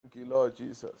you, Lord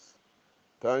Jesus.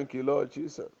 Thank you, Lord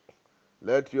Jesus.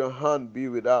 Let your hand be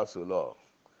with us, O Lord.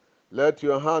 Let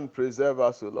your hand preserve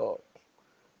us, O Lord.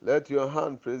 Let your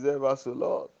hand preserve us, O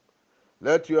Lord.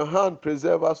 Let your hand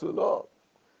preserve us, O Lord.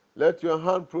 Let your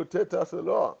hand protect us, O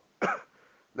Lord.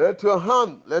 Let your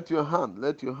hand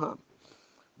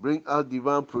bring us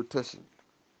divine protection.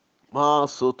 Ma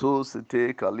soto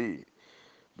sete kali.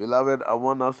 Beloved, I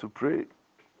want us to pray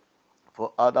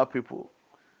for other people.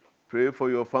 Pray for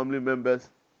your family members.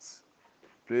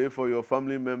 Pray for your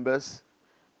family members.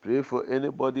 Pray for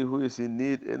anybody who is in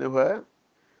need anywhere.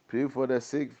 Pray for the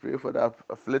sick. Pray for the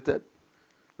afflicted.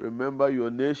 Remember your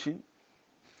nation.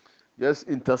 Just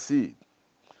intercede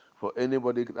for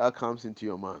anybody that comes into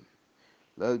your mind.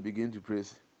 Let's begin to pray.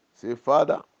 Say,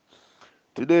 Father,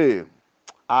 today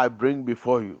I bring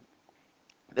before you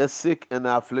the sick and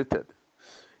the afflicted.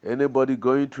 Anybody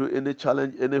going through any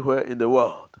challenge anywhere in the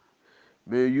world.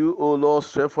 May you, O Lord,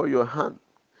 stretch for your hand.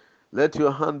 Let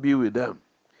your hand be with them.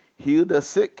 Heal the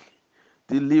sick.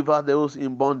 Deliver those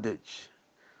in bondage.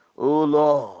 O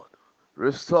Lord,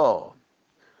 restore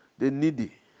the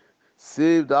needy.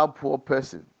 Save that poor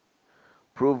person.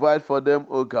 Provide for them,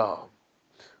 O God.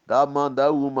 That man,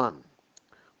 that woman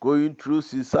going through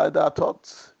suicidal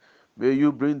thoughts. May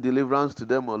you bring deliverance to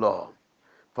them, O Lord.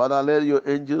 Father, let your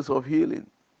angels of healing,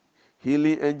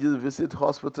 healing angels visit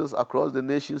hospitals across the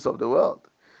nations of the world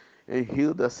and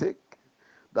heal the sick.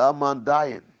 That man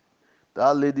dying,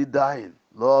 that lady dying,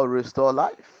 Lord, restore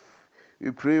life.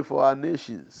 We pray for our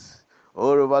nations all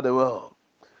over the world.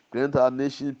 Grant our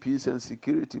nation peace and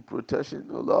security, protection,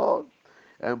 O Lord,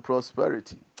 and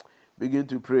prosperity. Begin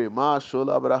to pray. Ma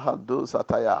shola brahando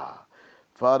sataya.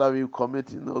 Father, we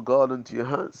commit, O God, into your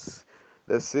hands.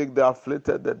 The sick, the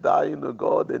afflicted, the dying, O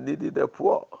God, the needy, the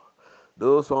poor.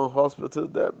 Those on hospital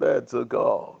beds, O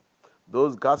God.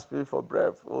 Those gasping for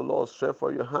breath, O Lord, stretch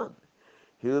for your hand.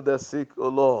 Heal the sick, O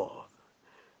Lord.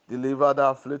 Deliver the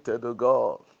afflicted, O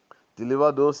God.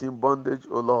 Deliver those in bondage,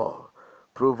 O Lord.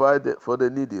 Provide for the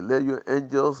needy. Let your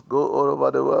angels go all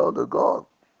over the world, O God,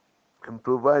 and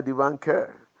provide divine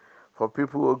care for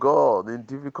people, O God, in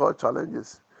difficult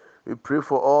challenges. We pray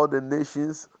for all the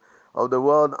nations of the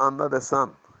world under the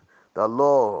sun. The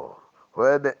Lord,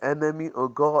 where the enemy, O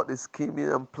God, is scheming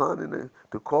and planning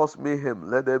to cause mayhem,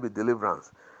 let there be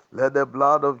deliverance. Let the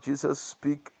blood of Jesus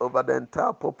speak over the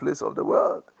entire populace of the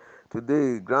world.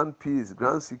 Today, grant peace,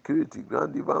 grant security,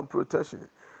 grant divine protection.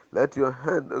 Let your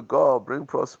hand, O God, bring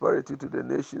prosperity to the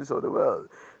nations of the world.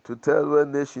 To tell where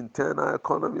nations turn our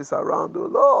economies around, O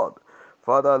Lord.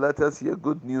 Father, let us hear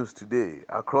good news today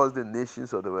across the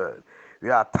nations of the world. We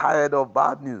are tired of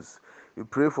bad news. We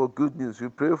pray for good news. We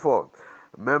pray for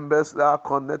members that are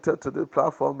connected to the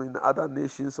platform in other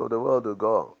nations of the world, O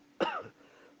God.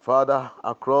 Father,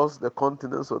 across the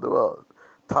continents of the world,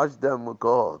 touch them, O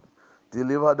God.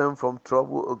 Deliver them from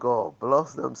trouble, O God.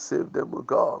 Bless them, save them, O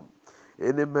God.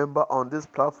 Any member on this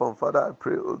platform, Father, I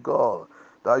pray, O God,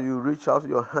 that you reach out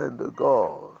your hand, O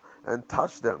God, and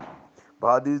touch them.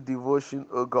 By this devotion,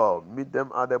 O God, meet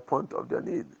them at the point of their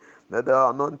need. Let the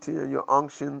anointing and your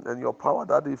unction and your power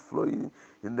that is flowing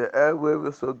in the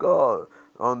airwaves, O God,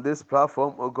 on this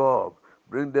platform, O God,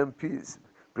 bring them peace,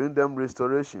 bring them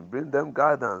restoration, bring them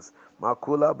guidance.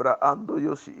 Makula bra ando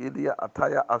yoshi ilia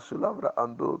ataya asula bra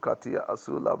ando katia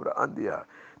asula bra andia.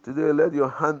 Today, let your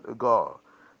hand, O God,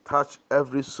 touch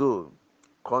every soul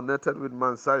connected with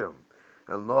Mount Zion.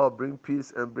 And Lord, bring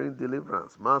peace and bring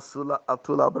deliverance. Masula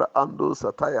atula bra ando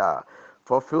sataya.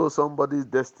 Fulfill somebody's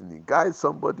destiny. Guide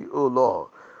somebody, O Lord.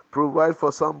 Provide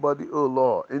for somebody, O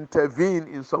Lord. Intervene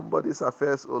in somebody's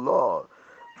affairs, O Lord.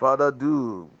 Father,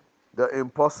 do the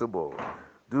impossible.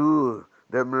 Do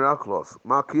the miraculous.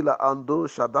 Makila ando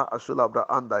shada ashulabra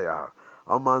andaya.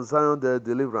 On Mount Zion there is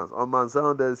deliverance. On Mount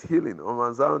Zion there is healing. On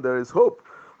Mount Zion there is hope.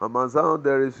 On Mount Zion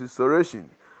there is restoration.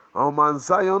 On Mount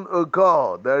Zion, O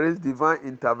God, there is divine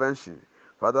intervention.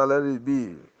 Father, let it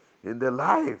be in the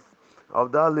life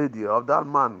of that lady, of that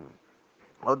man,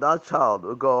 of that child,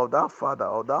 O God, of that father,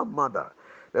 of that mother,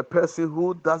 the person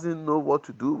who doesn't know what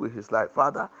to do with his life.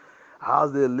 Father,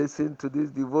 as they listen to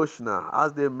this devotional,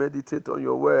 as they meditate on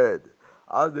your word,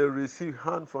 as they receive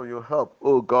hand from your help,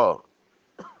 O God,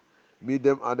 meet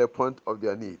them at the point of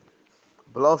their need.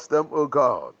 Bless them, O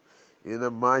God. In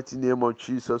the mighty name of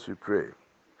Jesus, we pray.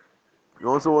 We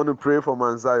also want to pray for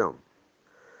Mount Zion.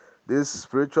 This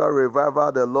spiritual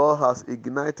revival the Lord has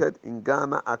ignited in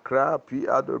Ghana, Accra,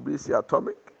 Piwc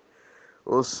Atomic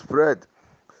will spread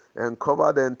and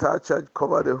cover the entire church,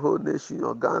 cover the whole nation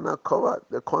of Ghana, cover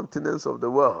the continents of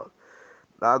the world.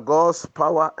 That God's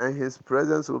power and his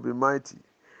presence will be mighty.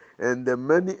 And the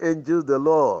many angels the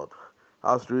Lord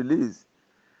has released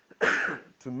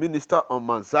to minister on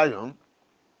Mount Zion,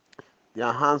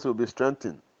 their hands will be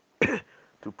strengthened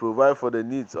to provide for the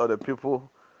needs of the people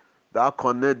that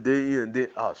connect day in and day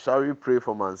out. Shall we pray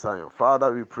for Mount Zion?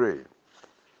 Father, we pray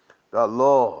that,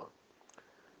 Lord,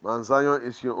 Mount Zion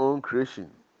is your own creation.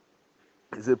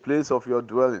 It's a place of your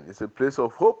dwelling. It's a place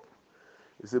of hope.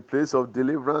 It's a place of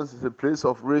deliverance. It's a place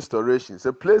of restoration. It's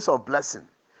a place of blessing.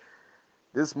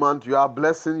 This month you are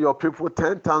blessing your people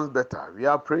 10 times better. We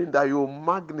are praying that you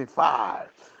magnify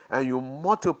and you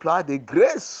multiply the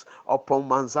grace upon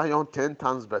Mount Zion 10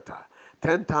 times better.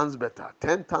 10 times better.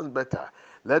 10 times better.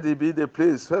 Let it be the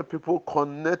place where people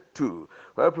connect to,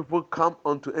 where people come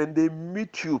onto and they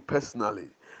meet you personally.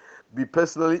 Be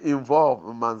personally involved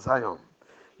in Mount Zion.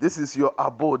 This is your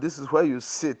abode. This is where you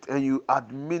sit and you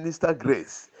administer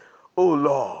grace. Oh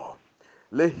Lord,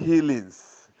 let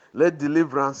healings, let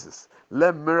deliverances,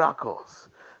 let miracles,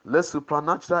 let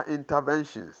supernatural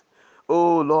interventions,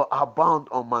 oh Lord, abound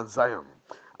on Mount Zion.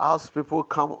 As people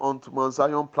come onto Mount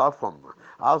Zion platform,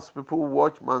 as people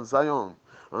watch Mount Zion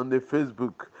on the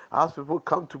Facebook, as people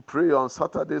come to pray on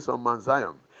Saturdays on Mount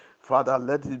Zion, Father,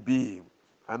 let it be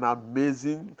an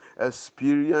amazing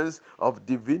experience of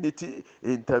divinity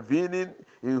intervening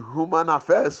in human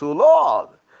affairs. So Lord,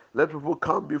 let people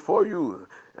come before you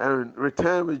and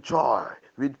return with joy,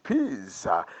 with peace,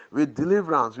 with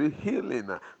deliverance, with healing,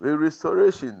 with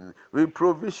restoration, with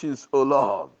provisions, O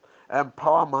Lord.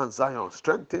 Empower Mount Zion,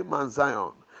 strengthen Mount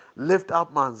Zion, lift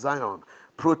up Mount Zion,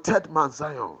 protect Mount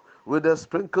Zion with the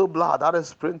sprinkled blood that is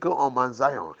sprinkled on Mount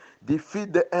Zion.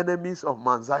 Defeat the enemies of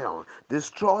Mount Zion.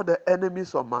 Destroy the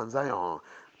enemies of Mount Zion.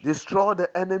 Destroy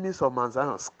the enemies of Mount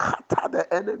Zion. Scatter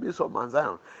the enemies of Mount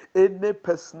Zion. Any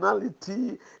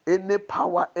personality, any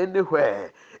power,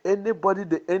 anywhere, anybody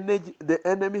the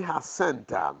enemy has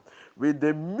sent with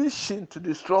the mission to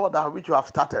destroy that which you have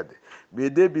started, may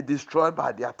they be destroyed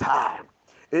by their time.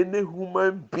 Any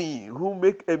human being who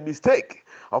make a mistake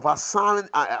of accepting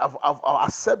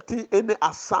any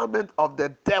assignment of the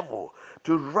devil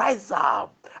to rise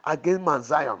up against Mount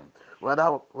Zion,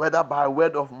 whether by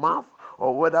word of mouth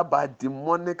or whether by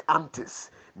demonic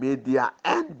antics, may their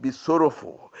end be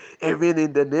sorrowful. Even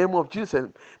in the name of Jesus,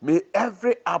 may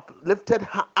every uplifted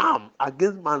arm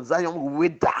against Mount Zion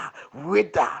wither,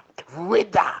 wither,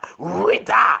 wither,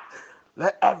 wither.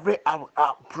 Let every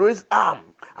praise arm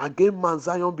against Mount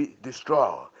Zion be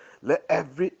destroyed. Let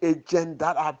every agent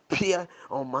that appear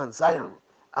on Mount Zion,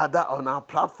 either on our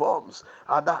platforms,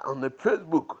 either on the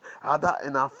Facebook, either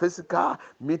in our physical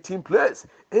meeting place,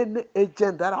 any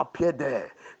agent that appear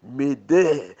there, may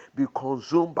they be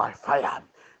consumed by fire.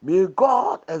 May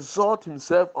God exalt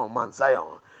himself on Mount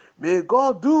Zion. May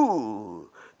God do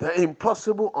the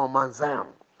impossible on Mount Zion.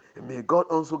 And may God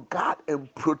also guard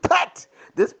and protect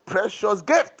this precious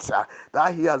gift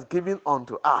that he has given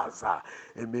unto us.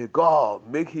 And may God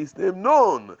make his name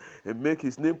known and make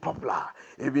his name popular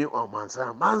even on Mount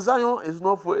Zion. Mount Zion is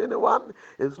not for anyone.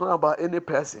 It's not about any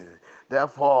person.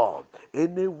 Therefore,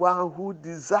 anyone who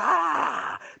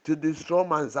desires to destroy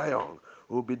Mount Zion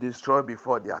will be destroyed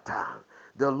before their time.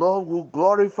 The Lord will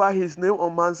glorify his name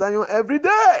on Mount Zion every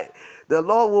day. The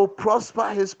Lord will prosper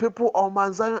his people on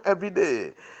Mount Zion every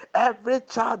day. Every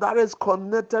child that is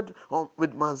connected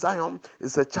with Mount Zion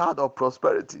is a child of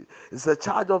prosperity. It's a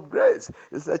child of grace.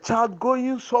 It's a child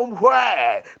going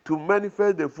somewhere to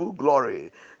manifest the full glory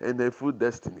and the full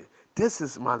destiny. This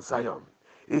is Mount Zion.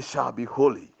 It shall be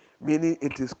holy, meaning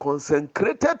it is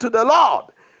consecrated to the Lord.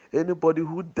 Anybody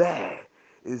who dare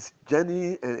is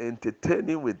journeying and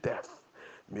entertaining with death,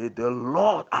 may the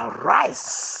Lord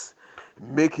arise,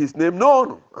 make his name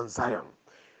known on Zion.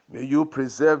 May you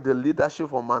preserve the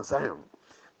leadership of Mount Zion.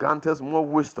 Grant us more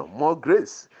wisdom, more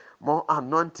grace, more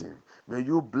anointing. May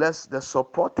you bless the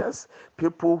supporters,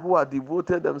 people who are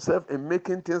devoted themselves in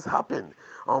making things happen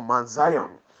on Mount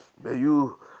Zion. May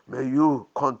you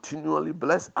continually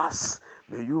bless us.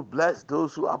 May you bless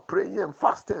those who are praying and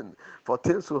fasting for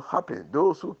things to happen.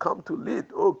 Those who come to lead,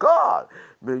 oh God,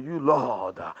 may you,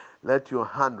 Lord, let your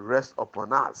hand rest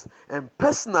upon us and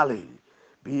personally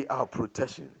be our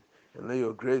protection. And let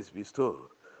your grace bestow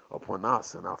upon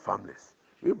us and our families.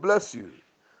 We bless you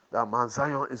that Mount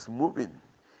Zion is moving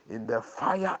in the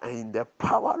fire and in the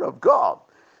power of God.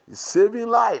 It's saving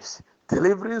lives,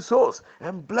 delivering souls,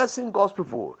 and blessing God's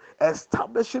people,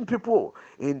 establishing people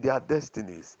in their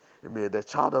destinies. And may the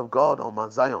child of God on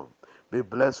Mount Zion be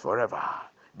blessed forever,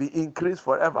 be increased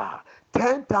forever,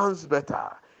 10 times better,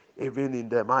 even in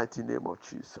the mighty name of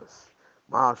Jesus.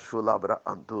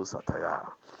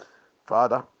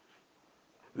 Father,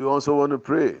 we also want to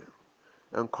pray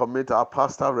and commit our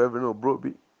pastor, Reverend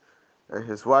Obrobi, and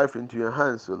his wife into your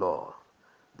hands, O Lord.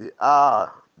 They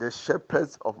are the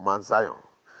shepherds of Mount Zion.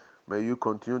 May you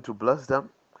continue to bless them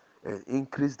and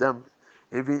increase them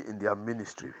even in their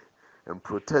ministry and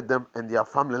protect them and their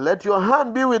family. Let your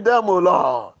hand be with them, O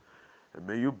Lord. And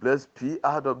may you bless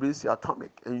Piwc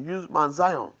Atomic and use Mount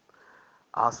Zion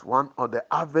as one of the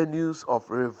avenues of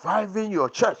reviving your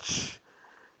church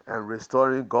and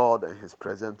restoring God and His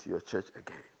presence to your church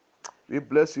again. We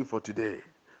bless you for today.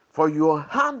 For your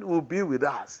hand will be with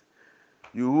us.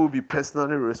 You will be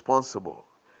personally responsible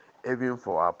even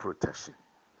for our protection.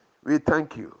 We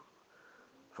thank you,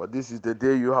 for this is the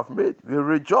day you have made. We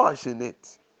rejoice in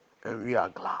it and we are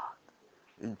glad.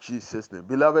 In Jesus' name.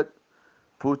 Beloved,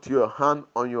 put your hand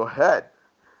on your head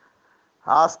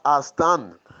as I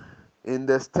stand in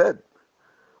the stead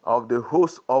of the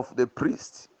host of the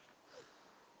priest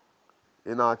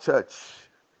in our church,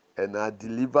 and I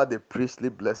deliver the priestly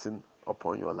blessing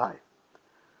upon your life.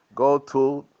 God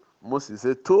told Moses,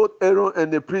 he told Aaron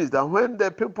and the priest that when the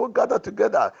people gather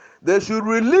together, they should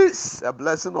release a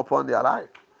blessing upon their life.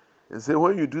 And say,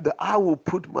 when you do that, I will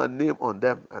put my name on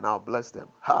them and I'll bless them.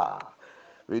 Ha!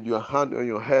 With your hand on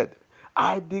your head,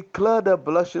 I declare the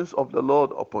blessings of the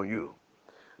Lord upon you.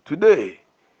 Today,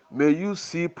 may you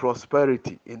see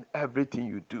prosperity in everything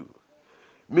you do.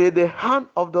 May the hand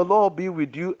of the Lord be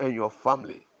with you and your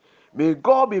family. May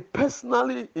God be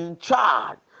personally in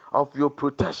charge of your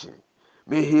protection.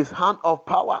 May His hand of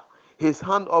power, His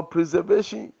hand of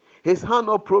preservation, His hand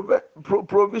of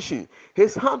provision,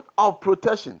 His hand of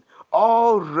protection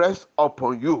all rest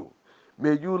upon you.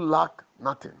 May you lack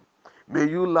nothing. May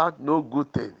you lack no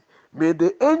good thing. May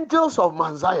the angels of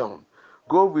Mount Zion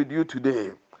go with you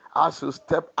today as you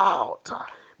step out.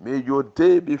 May your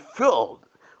day be filled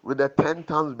with a 10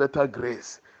 times better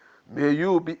grace. May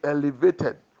you be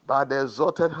elevated by the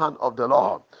exalted hand of the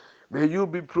Lord. May you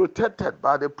be protected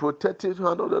by the protective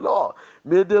hand of the Lord.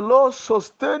 May the Lord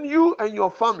sustain you and your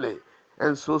family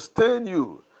and sustain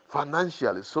you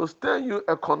financially, sustain you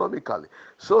economically,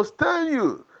 sustain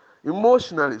you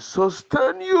emotionally,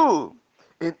 sustain you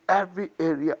in every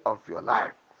area of your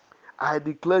life. I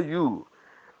declare you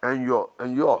and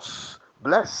yours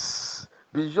blessed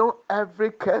beyond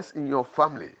every curse in your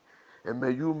family, and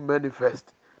may you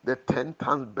manifest the 10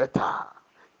 times better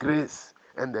grace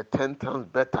and the 10 times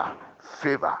better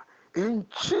favor. In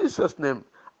Jesus' name,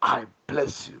 I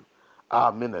bless you.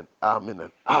 Amen and amen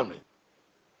and amen.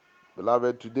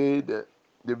 Beloved, today the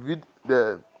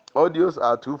audios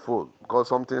are twofold because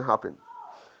something happened.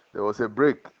 There was a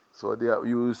break, so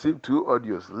you receive 2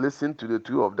 audios. Listen to the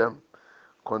 2 of them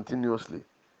continuously,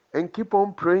 and keep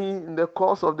on praying in the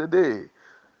course of the day.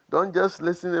 Don't just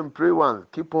listen and pray once.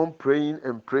 Keep on praying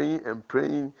and praying and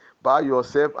praying. Buy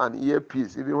yourself an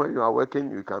earpiece. Even when you are working,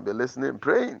 you can be listening and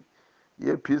praying.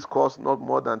 Earpiece costs not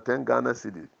more than 10 Ghana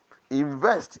cedis.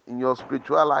 Invest in your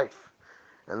spiritual life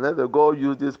and let the God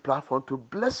use this platform to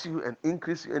bless you and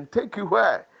increase you and take you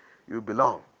where you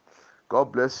belong.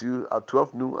 God bless you. At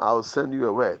 12 noon, I'll send you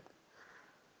a word.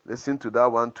 Listen to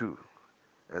that one too,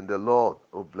 and the Lord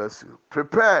will bless you.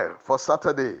 Prepare for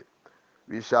Saturday.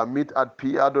 We shall meet at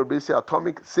Piwc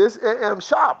Atomic 6 a.m.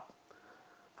 sharp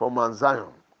for Mount Zion,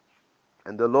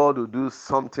 and the Lord will do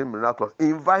something miraculous.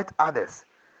 Invite others.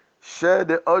 Share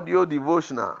the audio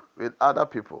devotional with other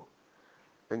people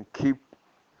and keep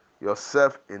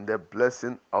yourself in the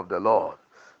blessing of the Lord.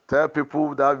 Tell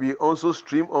people that we also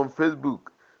stream on Facebook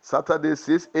Saturday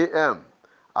 6 a.m.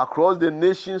 across the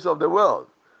nations of the world.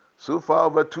 So far,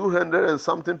 over 200 and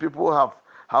something people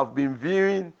have been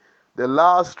viewing the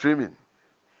last streaming.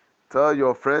 Tell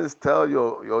your friends, tell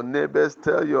your neighbors,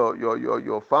 tell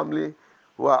your family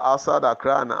who are outside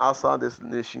Accra and outside this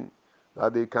nation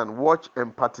that they can watch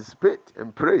and participate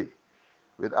and pray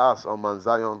with us on Mount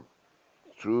Zion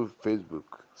through Facebook.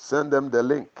 Send them the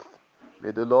link.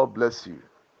 May the Lord bless you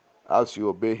as you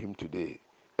obey Him today.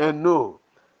 And know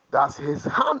that His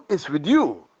hand is with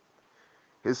you.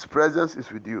 His presence is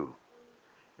with you.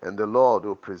 And the Lord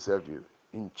will preserve you.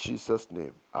 In Jesus'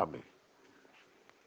 name, amen.